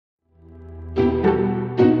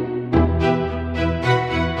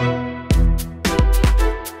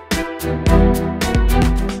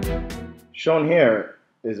Shown here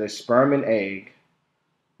is a sperm and egg,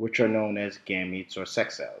 which are known as gametes or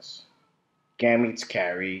sex cells. Gametes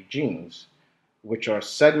carry genes, which are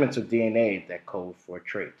segments of DNA that code for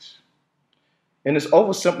traits. In this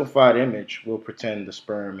oversimplified image, we'll pretend the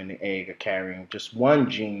sperm and the egg are carrying just one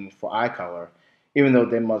gene for eye color, even though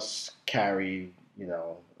they must carry,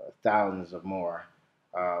 thousands of more.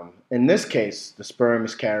 In this case, the sperm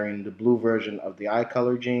is carrying the blue version of the eye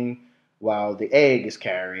color gene, while the egg is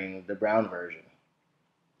carrying the brown version.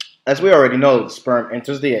 As we already know, the sperm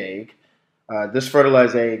enters the egg. This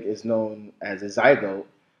fertilized egg is known as a zygote,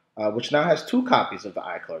 which now has two copies of the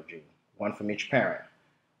eye color gene, one from each parent.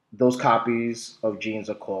 Those copies of genes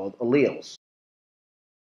are called alleles.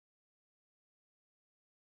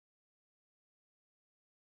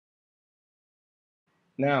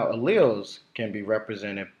 Now, alleles can be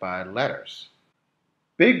represented by letters.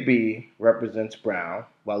 Big B represents brown,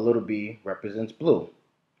 while little b represents blue.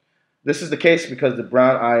 This is the case because the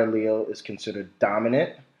brown eye allele is considered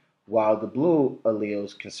dominant, while the blue allele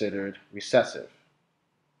is considered recessive.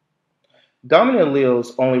 Dominant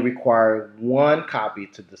alleles only require one copy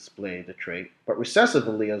to display the trait, but recessive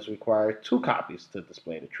alleles require two copies to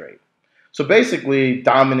display the trait. So basically,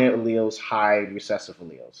 dominant alleles hide recessive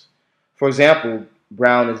alleles. For example,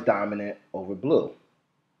 brown is dominant over blue.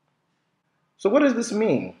 So what does this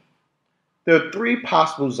mean? There are three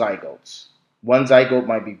possible zygotes. One zygote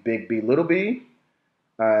might be big B, little b.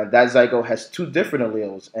 That zygote has two different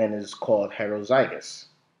alleles and is called heterozygous.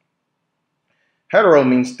 Hetero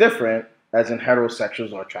means different, as in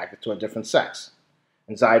heterosexuals are attracted to a different sex.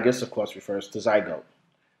 And zygous, of course, refers to zygote.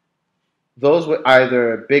 Those with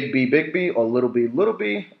either big B, or little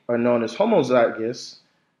b are known as homozygous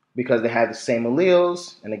because they have the same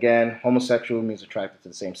alleles. And again, homosexual means attracted to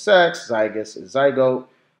the same sex. Zygous is zygote.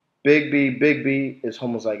 Big B is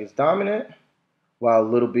homozygous dominant, while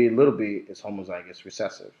little b is homozygous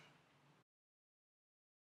recessive.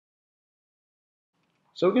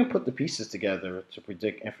 So we're going to put the pieces together to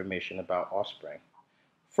predict information about offspring.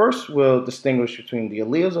 First, we'll distinguish between the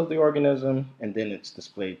alleles of the organism and then its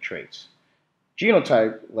displayed traits.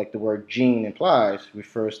 Genotype, like the word gene implies,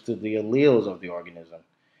 refers to the alleles of the organism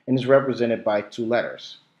and is represented by two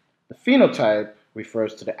letters. The phenotype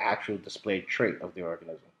refers to the actual displayed trait of the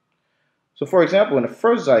organism. So for example, in the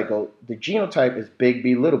first zygote, the genotype is big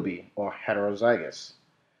B, little b, or heterozygous.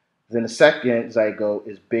 Then the second zygote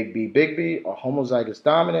is big B, or homozygous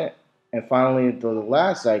dominant. And finally, the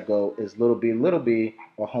last zygote is little b,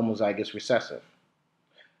 or homozygous recessive.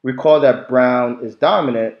 Recall that brown is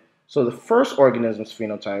dominant, so the first organism's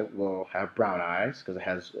phenotype will have brown eyes because it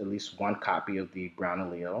has at least one copy of the brown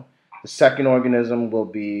allele. The second organism will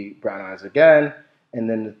be brown eyes again, and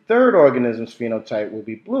then the third organism's phenotype will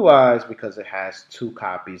be blue eyes because it has two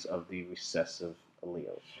copies of the recessive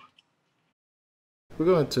alleles. We're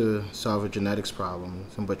going to solve a genetics problem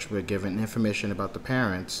in which we're given information about the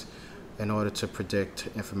parents in order to predict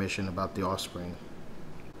information about the offspring.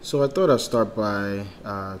 So I thought I'd start by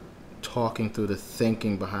talking through the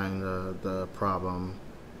thinking behind the problem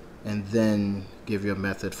and then give you a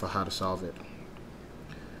method for how to solve it.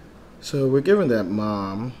 So we're given that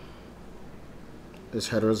mom is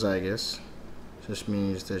heterozygous. This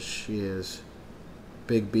means that she is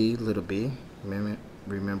big B, little b.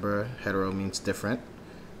 Remember, hetero means different.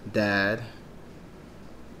 Dad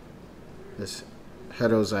is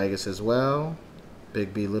heterozygous as well,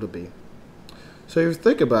 big B, little b. So if you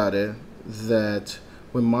think about it, that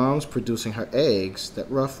when mom's producing her eggs, that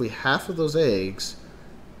roughly half of those eggs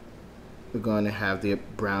are going to have the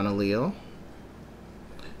brown allele,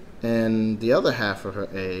 and the other half of her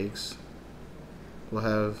eggs will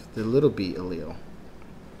have the little b allele.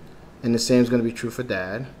 And the same is going to be true for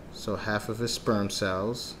dad. So half of his sperm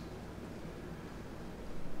cells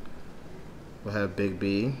will have big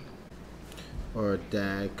B, or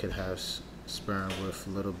dad could have sperm with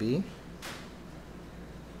little b.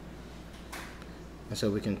 And so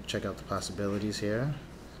we can check out the possibilities here.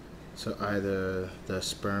 So either the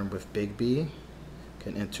sperm with big B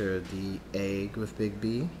can enter the egg with big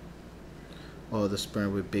B, or the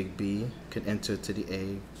sperm with big B can enter to the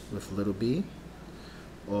egg with little b,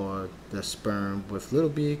 or the sperm with little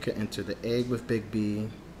b can enter the egg with big B,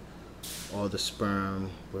 or the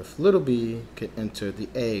sperm with little b can enter the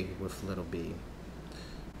egg with little b.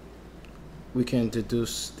 We can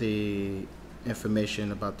deduce the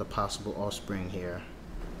information about the possible offspring here.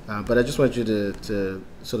 But I just want you to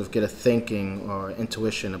sort of get a thinking or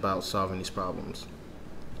intuition about solving these problems.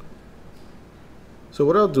 So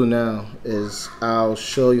what I'll do now is I'll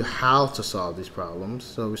show you how to solve these problems.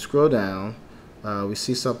 So we scroll down, we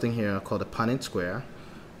see something here called a Punnett square.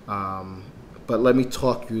 but let me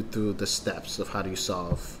talk you through the steps of how do you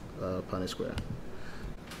solve Punnett square.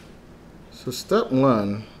 So step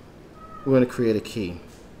one, we're going to create a key.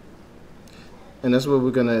 And that's where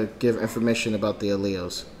we're going to give information about the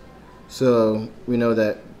alleles. So we know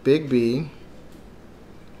that big B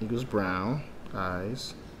equals brown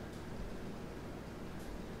eyes,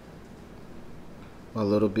 while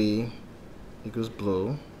little b equals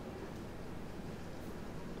blue.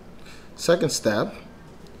 Second step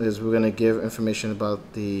is we're going to give information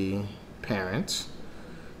about the parents.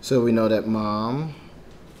 So we know that mom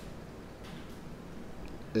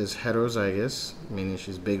is heterozygous, meaning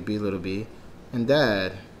she's big B, little b, and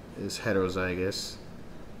dad is heterozygous,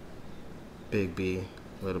 big B,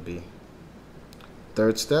 little b.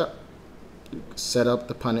 Third step, set up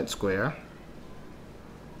the Punnett square,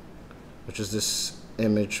 which is this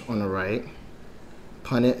image on the right.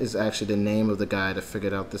 Punnett is actually the name of the guy that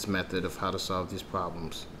figured out this method of how to solve these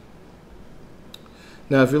problems.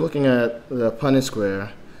 Now, if you're looking at the Punnett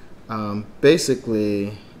square,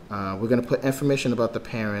 basically, we're going to put information about the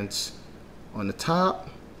parents on the top.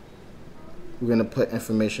 We're going to put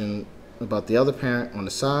information about the other parent on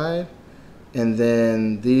the side. And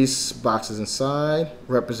then these boxes inside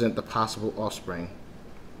represent the possible offspring.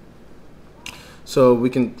 So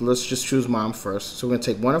let's just choose mom first. So we're going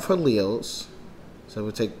to take one of her alleles. So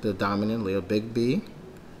we'll take the dominant allele, big B.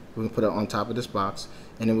 We're going to put it on top of this box.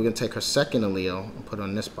 And then we're going to take her second allele and put it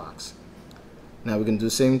on this box. Now we're going to do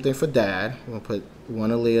the same thing for dad. We're going to put one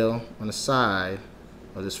allele on the side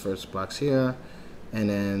of this first box here, and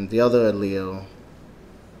then the other allele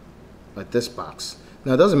at this box.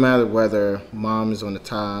 Now it doesn't matter whether mom is on the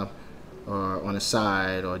top or on the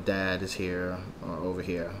side or dad is here or over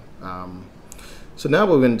here. So now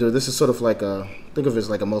what we're going to do, this is sort of like think of it as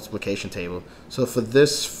like a multiplication table. So for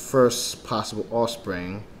this first possible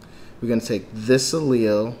offspring, we're going to take this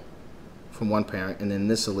allele from one parent and then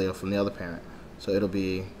this allele from the other parent. So it'll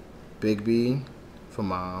be big B from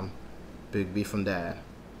mom, big B from dad.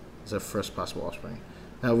 It's our first possible offspring.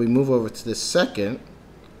 Now we move over to this second,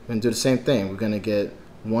 we're going to do the same thing. We're going to get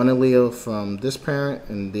one allele from this parent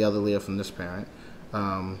and the other allele from this parent.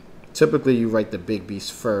 Typically you write the big B's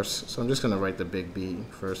first, so I'm just going to write the big B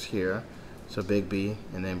first here. So big B,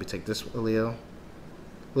 and then we take this allele,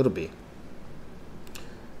 little b.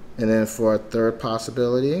 And then for our third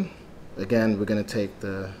possibility, again, we're going to take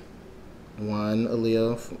the one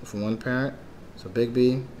allele from one parent, so big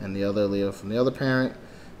B, and the other allele from the other parent.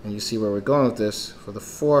 And you see where we're going with this. For the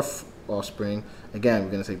fourth offspring, again,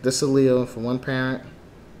 we're going to take this allele from one parent, and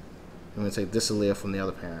we're going to take this allele from the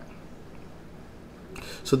other parent.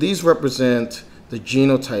 So these represent the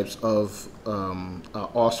genotypes of our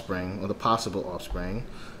offspring, or the possible offspring.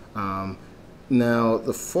 Now,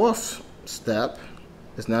 the fourth step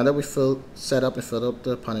is, now that we set up and filled up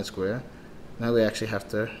the Punnett square, now we actually have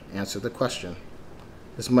to answer the question.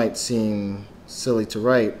 This might seem silly to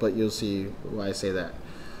write, but you'll see why I say that.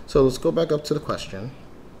 So let's go back up to the question.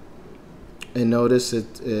 And notice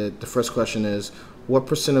the first question is, what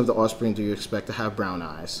percent of the offspring do you expect to have brown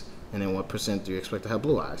eyes? And then what percent do you expect to have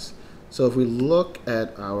blue eyes? So if we look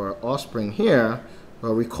at our offspring here,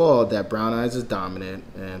 well, recall that brown eyes is dominant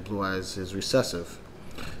and blue eyes is recessive.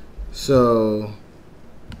 So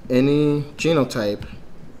any genotype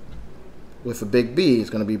with a big B is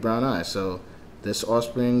going to be brown eyes. So this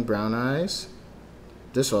offspring, brown eyes,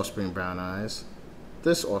 this offspring, brown eyes,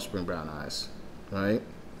 this offspring, brown eyes, right?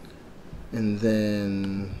 And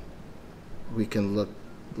then we can look,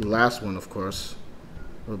 the last one, of course,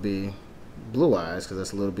 will be blue eyes, because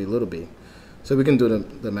that's little b, little b. So we can do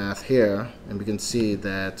the math here, and we can see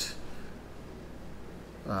that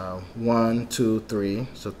 1, 2, 3,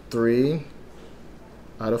 so 3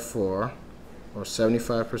 out of 4, or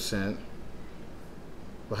 75%,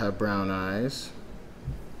 will have brown eyes.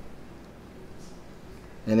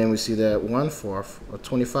 And then we see that 1/4, or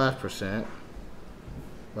 25%,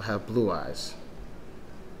 will have blue eyes.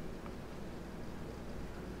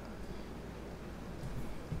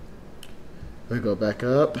 We go back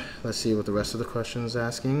up. Let's see what the rest of the question is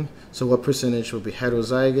asking. So what percentage will be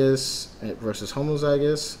heterozygous versus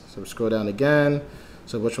homozygous? So we scroll down again.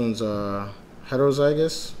 So which ones are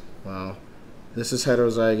heterozygous? Well, this is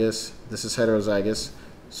heterozygous. This is heterozygous.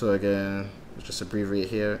 So again, let's just abbreviate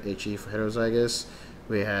here, HE for heterozygous.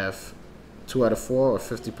 We have 2 out of 4, or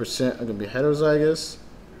 50%, are going to be heterozygous.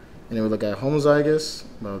 And then we look at homozygous.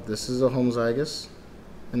 Well, this is a homozygous,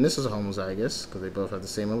 and this is a homozygous, because they both have the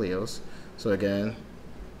same alleles. So again,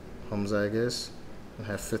 homozygous will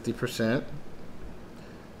have 50%.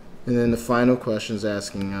 And then the final question is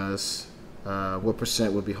asking us what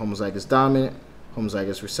percent would be homozygous dominant,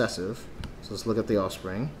 homozygous recessive. So let's look at the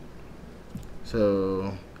offspring.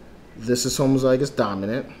 So this is homozygous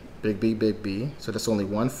dominant, big B, big B. So that's only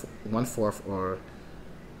one fourth, or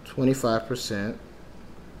 25%.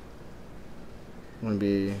 Going to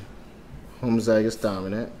be homozygous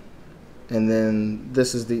dominant. And then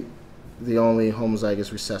this is the only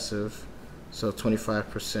homozygous recessive. So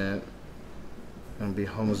 25% going to be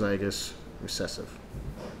homozygous recessive.